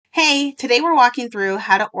Hey, today we're walking through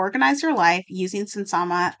how to organize your life using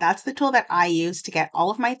Sunsama. That's the tool that I use to get all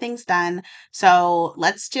of my things done. So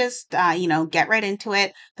let's just, get right into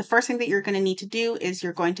it. The first thing that you're going to need to do is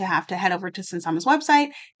you're going to have to head over to Sunsama's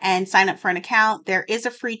website and sign up for an account. There is a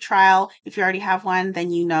free trial. If you already have one, then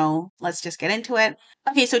let's just get into it.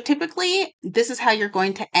 Okay, so typically this is how you're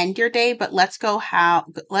going to end your day, but let's go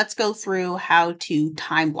through how to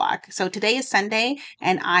time block. So today is Sunday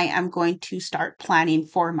and I am going to start planning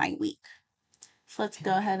for my week. So let's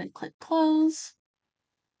go ahead and click close.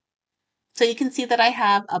 So you can see that I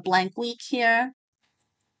have a blank week here.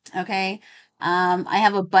 Okay. I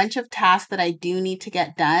have a bunch of tasks that I do need to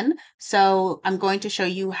get done. So I'm going to show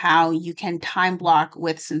you how you can time block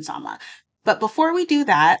with Sunsama. But before we do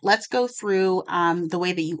that, let's go through the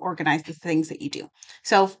way that you organize the things that you do.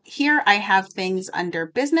 So here I have things under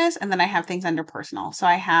business and then I have things under personal. So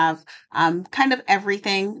I have kind of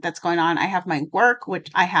everything that's going on. I have my work, which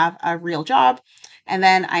I have a real job. And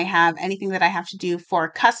then I have anything that I have to do for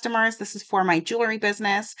customers. This is for my jewelry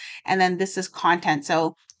business. And then this is content.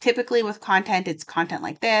 So typically with content, it's content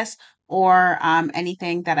like this or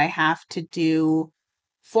anything that I have to do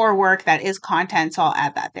for work that is content. So I'll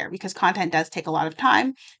add that there because content does take a lot of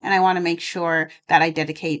time and I want to make sure that I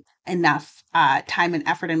dedicate enough time and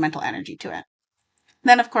effort and mental energy to it.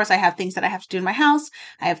 Then, of course, I have things that I have to do in my house.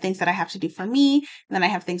 I have things that I have to do for me. And then I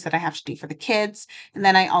have things that I have to do for the kids. And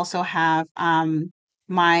then I also have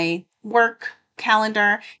my work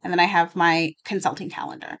calendar. And then I have my consulting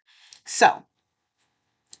calendar. So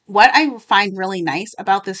what I find really nice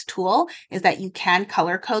about this tool is that you can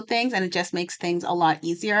color code things and it just makes things a lot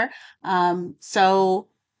easier. So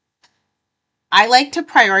I like to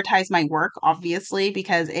prioritize my work, obviously,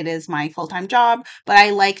 because it is my full-time job, but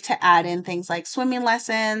I like to add in things like swimming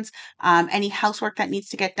lessons, any housework that needs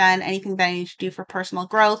to get done, anything that I need to do for personal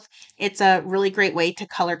growth. It's a really great way to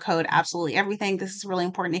color code absolutely everything. This is really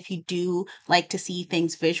important if you do like to see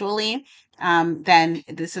things visually, then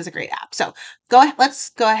this is a great app. So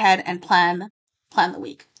let's go ahead and plan the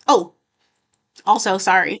week. Oh, also,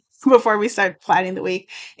 sorry, before we start planning the week,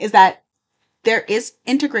 is that there is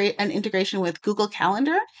an integration with Google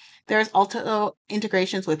Calendar. There's also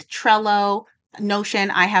integrations with Trello,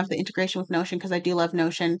 Notion. I have the integration with Notion because I do love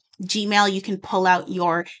Notion. Gmail, you can pull out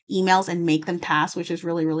your emails and make them tasks, which is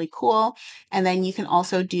really, really cool. And then you can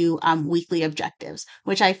also do weekly objectives,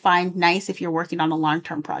 which I find nice if you're working on a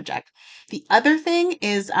long-term project. The other thing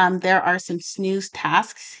is there are some snooze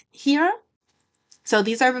tasks here. So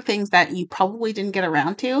these are the things that you probably didn't get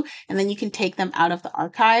around to, and then you can take them out of the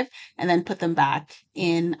archive and then put them back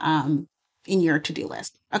in your to-do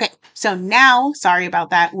list. Okay, so now, sorry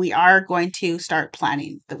about that, we are going to start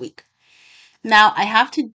planning the week. Now I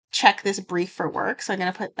have to check this brief for work, so I'm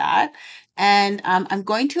going to put that, and I'm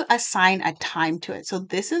going to assign a time to it. So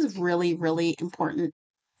this is really, really important.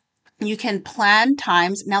 You can plan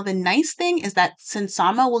times. Now, the nice thing is that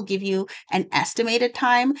Sunsama will give you an estimated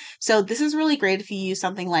time. So this is really great if you use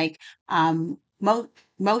something like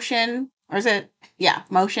Motion, or is it? Yeah,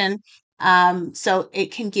 Motion. So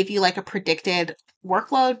it can give you like a predicted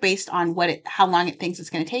workload based on how long it thinks it's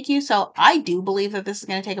going to take you. So I do believe that this is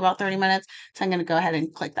going to take about 30 minutes. So I'm going to go ahead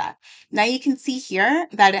and click that. Now you can see here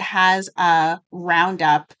that it has a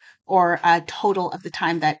roundup or a total of the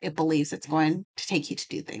time that it believes it's going to take you to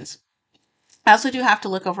do things. I also do have to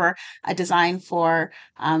look over a design for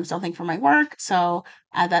something for my work. So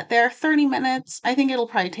add that there, 30 minutes. I think it'll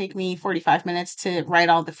probably take me 45 minutes to write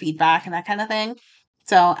all the feedback and that kind of thing.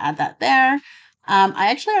 So add that there.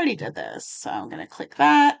 I actually already did this. So I'm going to click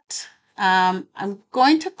that. I'm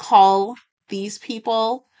going to call these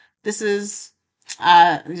people. This is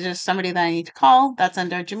just somebody that I need to call. That's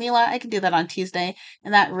under Jamila. I can do that on Tuesday.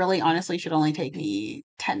 And that really honestly should only take me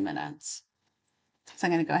 10 minutes. So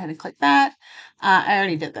I'm going to go ahead and click that. I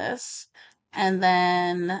already did this. And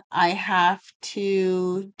then I have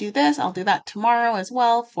to do this. I'll do that tomorrow as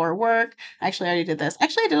well for work. Actually, I already did this.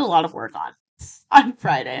 Actually, I did a lot of work on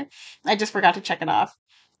Friday. I just forgot to check it off.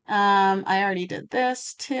 I already did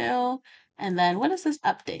this too. And then what is this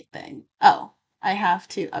update thing? Oh, I have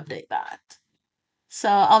to update that. So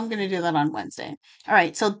I'm going to do that on Wednesday. All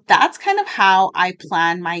right. So that's kind of how I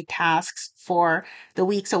plan my tasks for the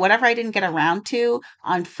week. So whatever I didn't get around to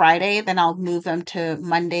on Friday, then I'll move them to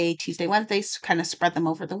Monday, Tuesday, Wednesday, kind of spread them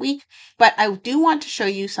over the week. But I do want to show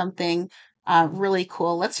you something really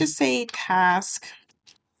cool. Let's just say task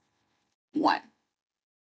 1.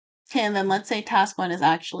 Okay. And then let's say task 1 is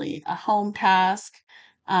actually a home task.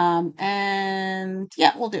 And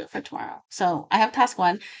yeah, we'll do it for tomorrow. So I have task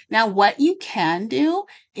 1. Now, what you can do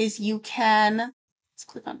is let's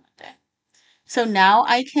click on Monday. So now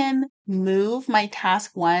I can move my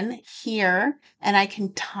task one here and I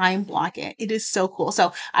can time block it. It is so cool.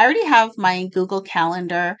 So I already have my Google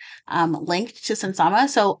Calendar linked to Sunsama.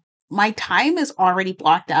 So my time is already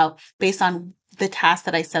blocked out based on the task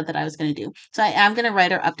that I said that I was going to do. So I am going to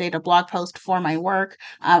write or update a blog post for my work.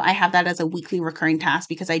 I have that as a weekly recurring task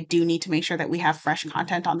because I do need to make sure that we have fresh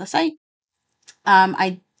content on the site.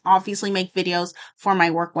 I obviously make videos for my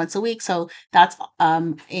work once a week. So that's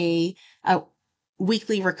a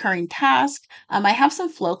weekly recurring task. I have some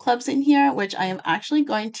flow clubs in here, which I am actually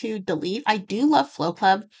going to delete. I do love flow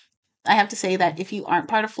club. I have to say that if you aren't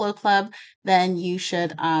part of flow club, then you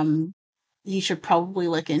should probably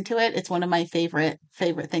look into it. It's one of my favorite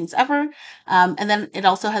things ever. And then it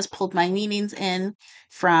also has pulled my meetings in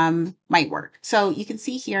from my work. So you can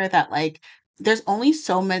see here that like there's only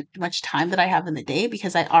so much time that I have in the day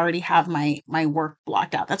because I already have my work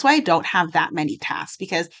blocked out. That's why I don't have that many tasks,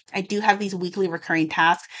 because I do have these weekly recurring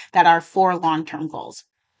tasks that are for long-term goals.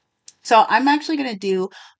 So I'm actually going to do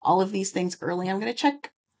all of these things early. I'm going to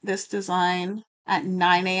check this design at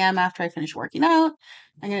 9 a.m. after I finish working out.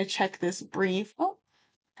 I'm going to check this brief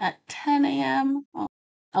at 10 a.m. Oh,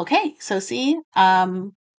 okay, so see,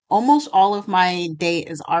 almost all of my day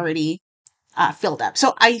is already filled up.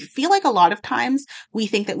 So I feel like a lot of times we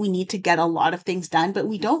think that we need to get a lot of things done, but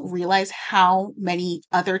we don't realize how many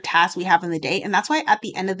other tasks we have in the day. And that's why at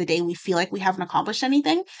the end of the day, we feel like we haven't accomplished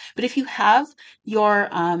anything. But your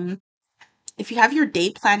if you have your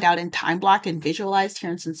day planned out and time blocked and visualized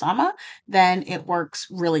here in Sunsama, then it works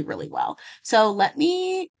really, really well. So let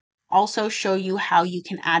me also show you how you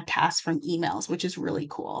can add tasks from emails, which is really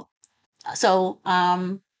cool. So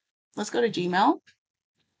let's go to Gmail.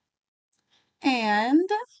 And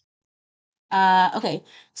okay,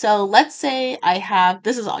 so let's say I have,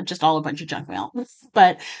 this is just all a bunch of junk mail,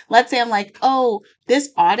 but let's say I'm like, oh,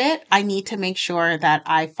 this audit, I need to make sure that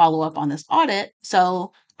I follow up on this audit.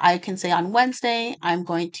 So I can say on Wednesday, I'm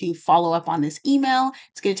going to follow up on this email.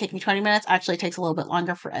 It's going to take me 20 minutes. Actually, it takes a little bit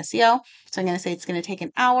longer for SEO. So I'm going to say it's going to take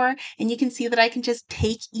an hour. And you can see that I can just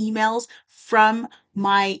take emails from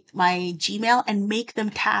my Gmail and make them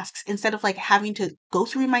tasks instead of like having to go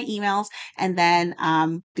through my emails and then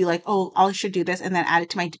be like, oh, I should do this and then add it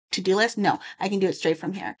to my to-do list. No, I can do it straight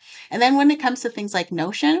from here. And then when it comes to things like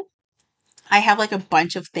Notion, I have like a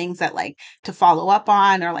bunch of things that like to follow up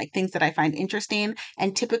on or like things that I find interesting.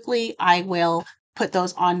 And typically I will put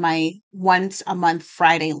those on my once a month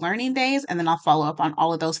Friday learning days. And then I'll follow up on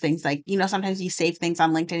all of those things. Like, sometimes you save things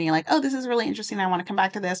on LinkedIn and you're like, oh, this is really interesting. I want to come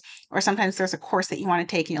back to this. Or sometimes there's a course that you want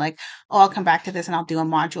to take and you're like, oh, I'll come back to this and I'll do a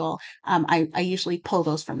module. I usually pull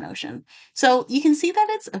those from Notion. So you can see that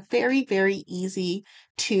it's very, very easy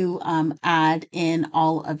to add in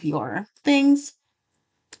all of your things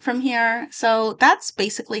from here. So that's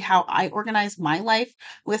basically how I organize my life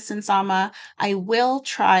with Sunsama. I will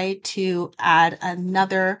try to add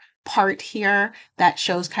another part here that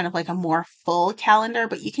shows kind of like a more full calendar,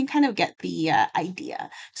 but you can kind of get the idea.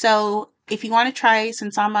 So if you want to try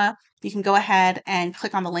Sunsama, you can go ahead and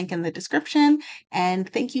click on the link in the description. And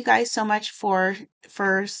thank you guys so much for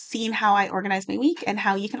seeing how I organize my week and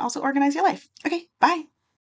how you can also organize your life. Okay, bye.